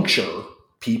juncture,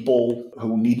 people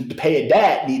who needed to pay a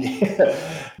debt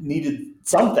needed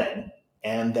something.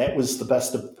 And that was the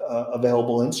best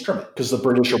available instrument, because the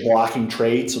British are blocking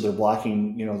trade. So they're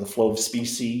blocking, the flow of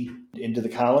specie into the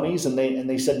colonies. And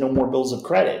they said no more bills of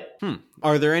credit.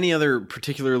 Are there any other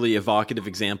particularly evocative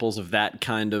examples of that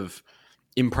kind of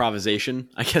improvisation,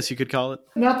 I guess you could call it?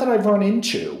 Not that I've run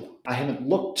into. I haven't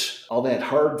looked all that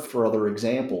hard for other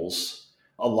examples.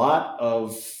 A lot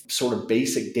of sort of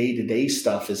basic day-to-day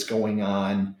stuff is going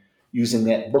on using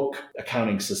that book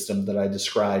accounting system that I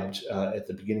described at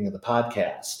the beginning of the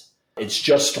podcast. It's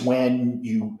just when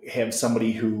you have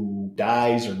somebody who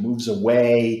dies or moves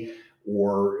away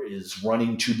or is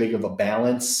running too big of a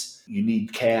balance, you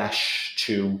need cash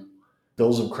to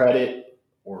bills of credit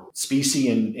or specie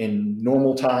in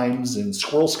normal times and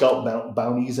squirrel scalp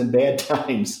bounties in bad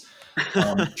times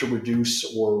to reduce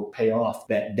or pay off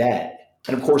that debt.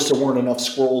 And of course, there weren't enough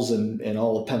squirrels in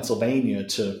all of Pennsylvania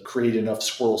to create enough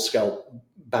squirrel scalp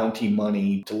bounty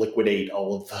money to liquidate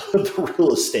all of the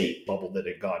real estate bubble that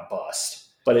had gone bust.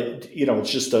 But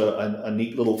it's just a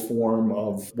neat little form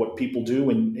of what people do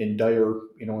in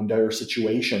dire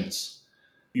situations.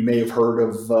 You may have heard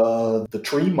of the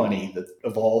tree money that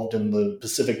evolved in the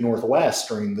Pacific Northwest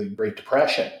during the Great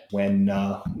Depression, when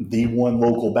the one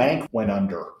local bank went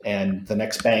under, and the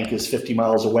next bank is 50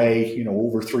 miles away,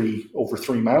 over three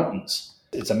mountains.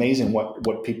 It's amazing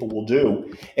what people will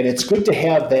do. And it's good to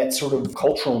have that sort of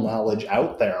cultural knowledge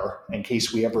out there in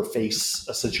case we ever face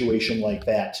a situation like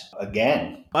that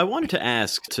again. I wanted to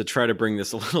ask, to try to bring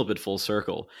this a little bit full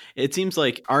circle. It seems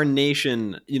like our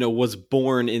nation, was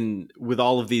born with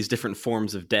all of these different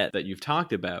forms of debt that you've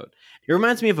talked about. It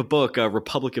reminds me of a book,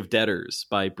 Republic of Debtors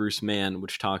by Bruce Mann,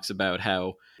 which talks about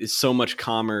how so much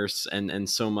commerce and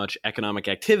so much economic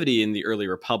activity in the early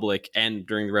Republic and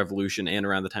during the Revolution and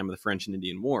around the time of the French and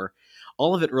Indian War,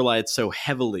 all of it relied so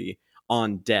heavily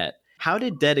on debt. How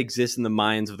did debt exist in the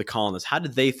minds of the colonists? How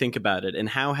did they think about it? And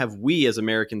how have we as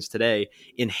Americans today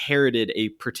inherited a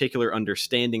particular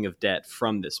understanding of debt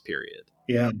from this period?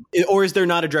 Yeah. Or is there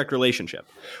not a direct relationship?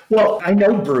 Well, I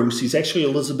know Bruce. He's actually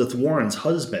Elizabeth Warren's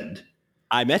husband.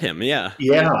 I met him, yeah.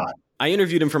 Yeah. I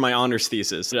interviewed him for my honors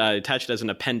thesis. I attached it as an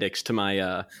appendix to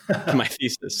my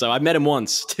thesis. So I met him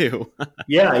once, too.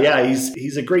 Yeah.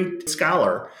 He's a great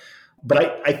scholar.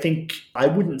 But I think I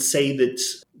wouldn't say that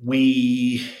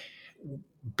we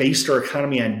based our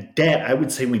economy on debt. I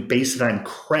would say we based it on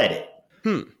credit.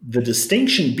 The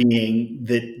distinction being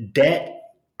that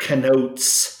debt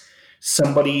connotes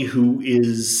somebody who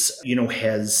is,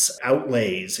 has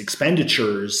outlays,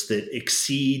 expenditures that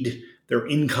exceed their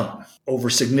income over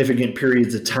significant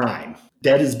periods of time.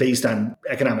 Debt is based on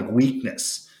economic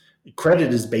weakness.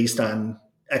 Credit is based on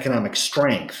economic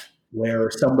strength,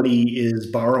 where somebody is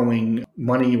borrowing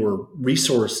money or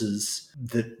resources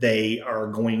that they are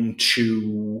going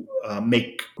to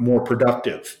make more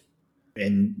productive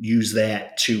and use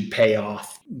that to pay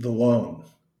off the loan.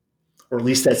 Or at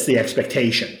least that's the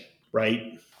expectation,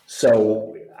 right?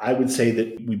 So I would say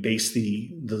that we base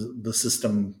the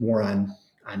system more on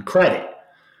credit.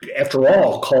 After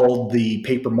all, called the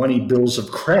paper money bills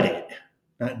of credit,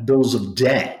 not bills of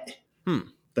debt.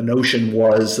 The notion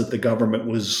was that the government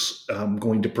was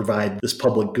going to provide this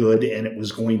public good, and it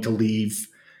was going to leave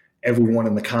everyone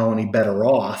in the colony better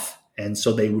off. And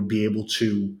so they would be able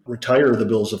to retire the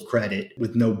bills of credit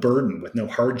with no burden, with no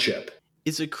hardship.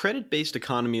 Is a credit-based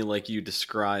economy like you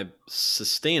describe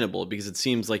sustainable? Because it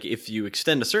seems like if you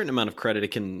extend a certain amount of credit, it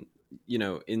can,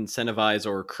 incentivize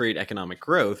or create economic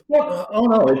growth. Well, oh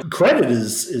no, credit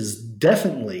is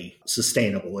definitely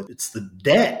sustainable. It's the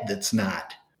debt that's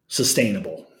not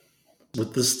sustainable.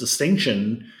 With this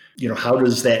distinction, how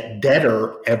does that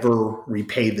debtor ever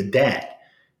repay the debt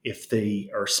if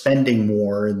they are spending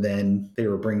more than they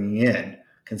were bringing in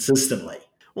consistently?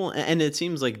 Well, and it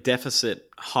seems like deficit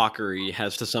hawkery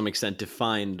has to some extent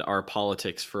defined our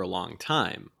politics for a long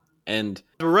time. And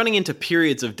we're running into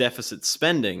periods of deficit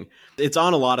spending. It's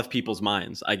on a lot of people's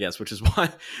minds, I guess, which is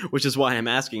why I'm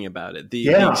asking about it. The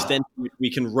extent to which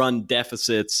we can run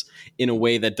deficits in a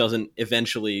way that doesn't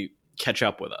eventually catch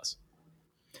up with us.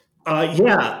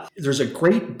 There's a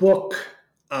great book.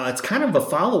 It's kind of a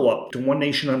follow-up to One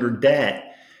Nation Under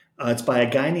Debt. It's by a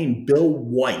guy named Bill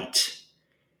White.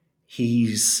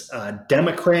 He's a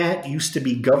Democrat, used to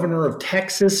be governor of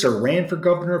Texas or ran for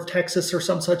governor of Texas or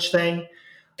some such thing.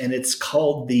 And it's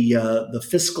called the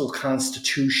Fiscal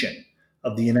Constitution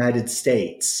of the United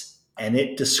States. And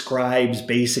it describes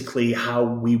basically how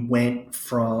we went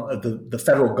from the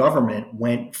federal government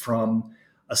went from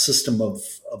a system of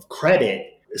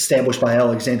credit established by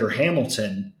Alexander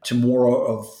Hamilton to more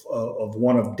of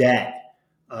one of debt,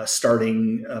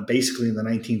 starting basically in the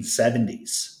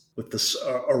 1970s. With this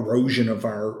erosion of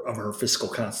our fiscal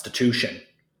constitution.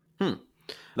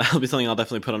 That'll be something I'll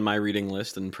definitely put on my reading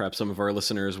list, and perhaps some of our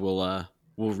listeners will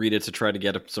read it to try to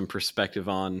get some perspective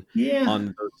on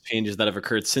those changes that have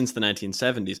occurred since the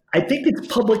 1970s. I think it's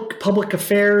public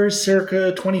affairs,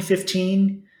 circa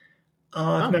 2015,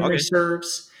 if memory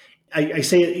serves. I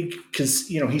say it because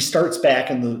he starts back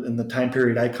in the time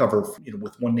period I cover,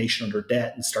 with One Nation Under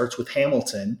Debt, and starts with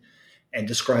Hamilton. And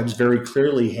describes very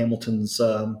clearly Hamilton's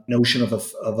notion of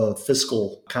a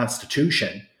fiscal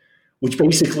constitution, which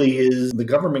basically is the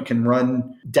government can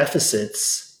run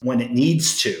deficits when it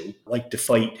needs to, like to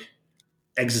fight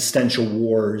existential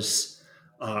wars,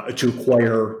 to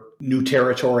acquire new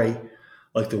territory,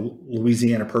 like the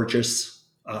Louisiana Purchase,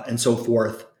 and so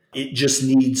forth. It just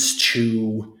needs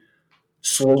to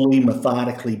slowly,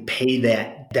 methodically pay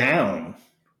that down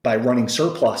by running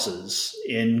surpluses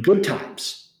in good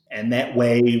times. And that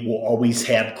way we'll always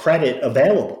have credit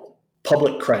available.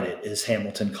 Public credit, as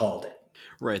Hamilton called it.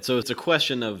 Right. So it's a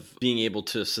question of being able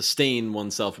to sustain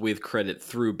oneself with credit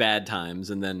through bad times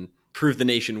and then prove the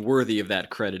nation worthy of that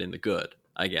credit in the good,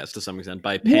 I guess, to some extent,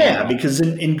 by paying. Yeah, because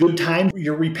in good times,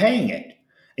 you're repaying it.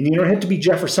 And you don't have to be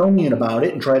Jeffersonian about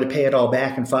it and try to pay it all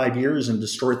back in 5 years and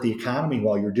distort the economy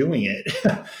while you're doing it.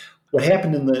 What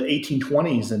happened in the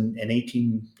 1820s and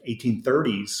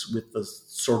 1830s with the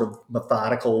sort of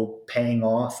methodical paying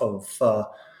off of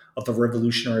the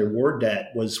Revolutionary War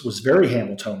debt was very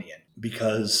Hamiltonian,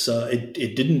 because it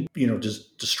didn't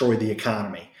just destroy the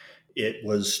economy. It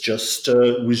was just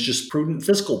prudent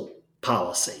fiscal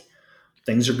policy.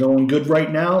 Things are going good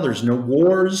right now. There's no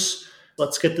wars.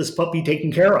 Let's get this puppy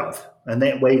taken care of, and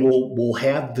that way we'll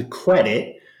have the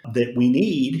credit that we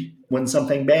need when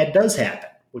something bad does happen,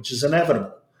 which is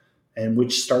inevitable, and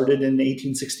which started in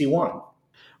 1861.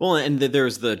 Well, and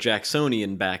there's the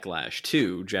Jacksonian backlash,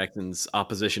 too. Jackson's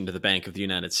opposition to the Bank of the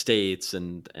United States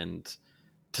and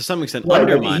to some extent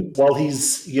undermined. While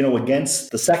he's,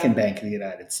 against the Second Bank of the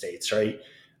United States, right?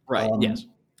 Right, yes.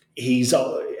 He's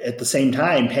at the same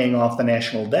time paying off the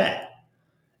national debt.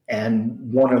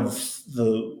 And one of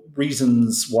the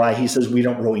reasons why he says we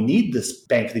don't really need this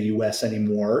Bank of the U.S.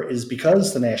 anymore is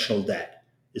because the national debt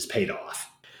is paid off.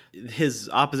 His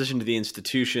opposition to the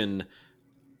institution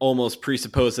almost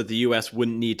presupposed that the U.S.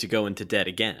 wouldn't need to go into debt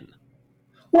again.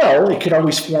 Well, it could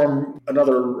always form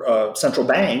another central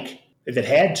bank if it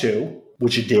had to,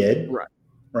 which it did. Right.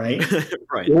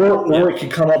 Right. Or it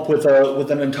could come up with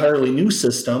an entirely new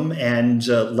system and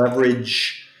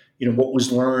leverage, what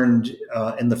was learned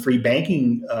in the free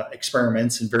banking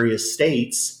experiments in various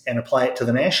states and apply it to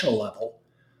the national level,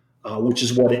 which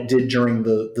is what it did during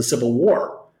the Civil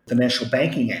War, the National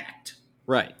Banking Act.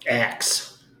 Right.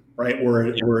 Acts, right, where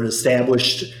it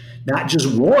established not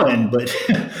just one, but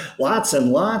lots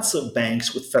and lots of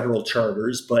banks with federal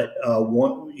charters, but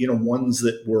ones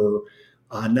that were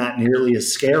not nearly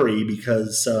as scary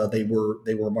because they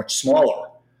were much smaller,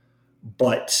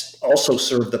 but also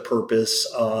served the purpose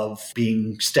of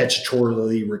being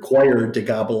statutorily required to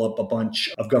gobble up a bunch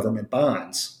of government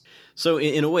bonds. So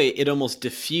in a way, it almost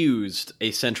diffused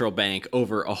a central bank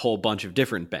over a whole bunch of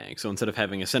different banks. So instead of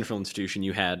having a central institution,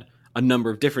 you had a number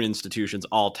of different institutions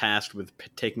all tasked with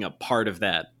taking up part of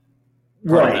that.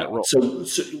 Right.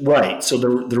 So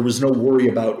there was no worry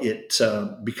about it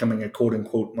becoming a quote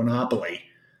unquote monopoly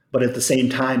But at the same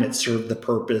time, it served the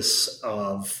purpose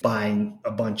of buying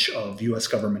a bunch of U.S.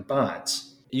 government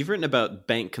bonds. You've written about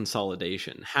bank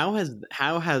consolidation. How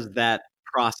has that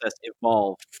process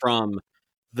evolved from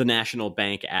the National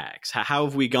Bank Acts? How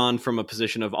have we gone from a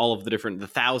position of all of the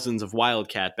thousands of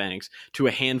wildcat banks to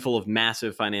a handful of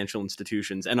massive financial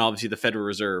institutions, and obviously the Federal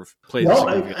Reserve plays? Well,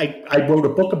 I wrote a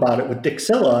book about it with Dick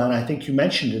Silla, and I think you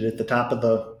mentioned it at the top of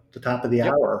the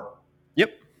hour.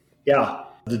 Yep. Yeah,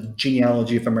 the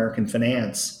genealogy of American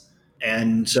finance,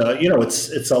 and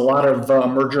it's a lot of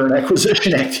merger and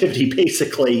acquisition activity,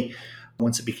 basically,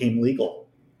 once it became legal.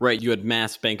 Right, you had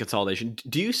mass bank consolidation.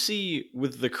 Do you see,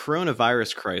 with the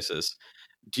coronavirus crisis,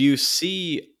 do you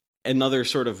see another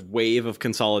sort of wave of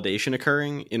consolidation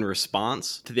occurring in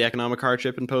response to the economic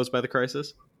hardship imposed by the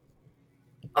crisis?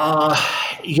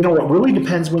 It really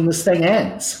depends when this thing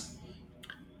ends.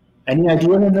 Any idea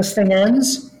when this thing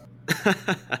ends?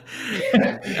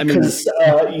 I mean,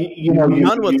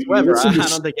 none whatsoever. I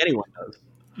don't think anyone does.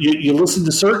 You listen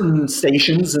to certain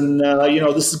stations, and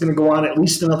this is going to go on at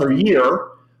least another year.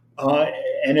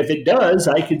 And if it does,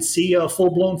 I could see a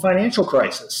full-blown financial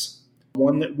crisis,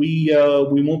 one that we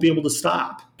won't be able to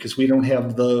stop because we don't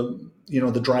have the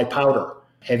dry powder,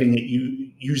 having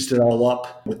used it all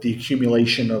up with the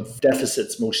accumulation of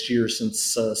deficits most years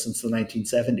since the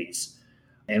 1970s,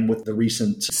 and with the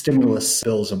recent stimulus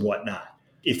bills and whatnot.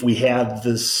 If we have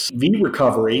this V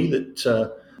recovery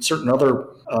that certain other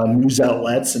news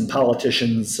outlets and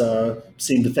politicians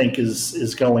seem to think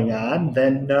is going on,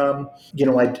 then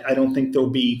I don't think there'll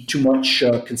be too much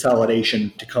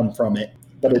consolidation to come from it.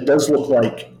 But it does look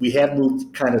like we have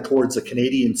moved kind of towards a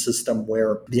Canadian system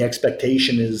where the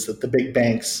expectation is that the big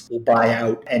banks will buy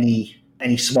out any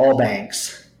small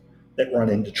banks that run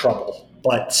into trouble.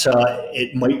 But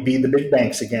it might be the big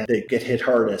banks again that get hit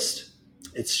hardest.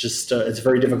 It's just it's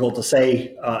very difficult to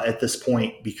say at this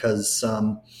point because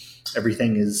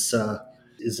everything is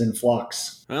in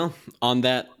flux. Well, on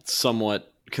that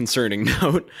somewhat concerning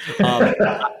note,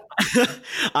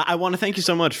 I want to thank you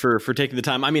so much for taking the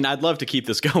time. I mean, I'd love to keep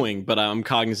this going, but I'm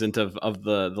cognizant of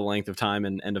the length of time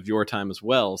and of your time as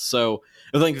well. So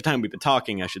the length of time we've been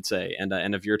talking, I should say,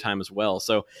 and of your time as well.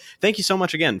 So thank you so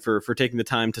much again for taking the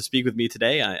time to speak with me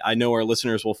today. I know our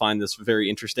listeners will find this very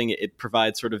interesting. It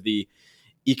provides sort of the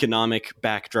economic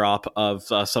backdrop of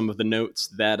some of the notes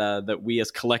that we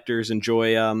as collectors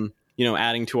enjoy,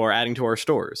 adding to our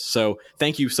stores. So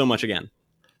thank you so much again.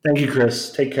 Thank you,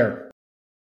 Chris. Take care.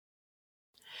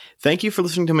 Thank you for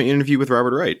listening to my interview with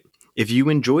Robert Wright. If you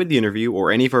enjoyed the interview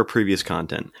or any of our previous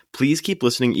content, please keep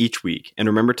listening each week and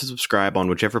remember to subscribe on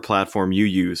whichever platform you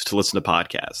use to listen to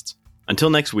podcasts. Until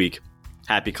next week,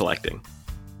 happy collecting.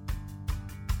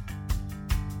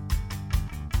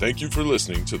 Thank you for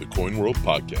listening to the Coin World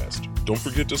Podcast. Don't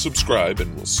forget to subscribe,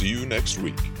 and we'll see you next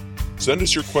week. Send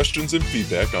us your questions and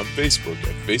feedback on Facebook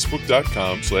at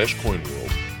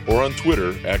facebook.com/coinworld or on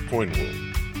Twitter @coinworld.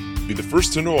 Be the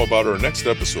first to know about our next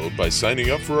episode by signing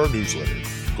up for our newsletter.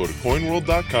 Go to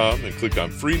coinworld.com and click on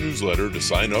free newsletter to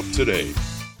sign up today.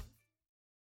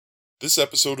 This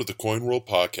episode of the Coin World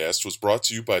Podcast was brought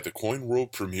to you by the Coin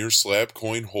World Premier Slab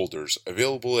Coin Holders,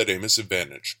 available at Amos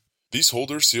Advantage. These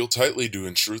holders seal tightly to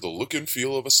ensure the look and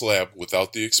feel of a slab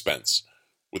without the expense.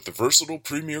 With the versatile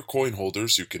Premier coin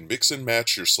holders, you can mix and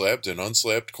match your slabbed and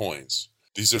unslabbed coins.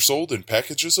 These are sold in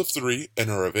packages of 3 and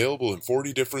are available in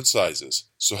 40 different sizes.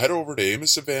 So head over to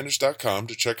AmosAdvantage.com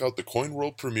to check out the Coin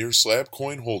World Premier Slab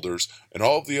Coin Holders and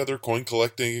all of the other coin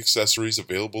collecting accessories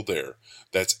available there.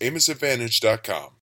 That's AmosAdvantage.com.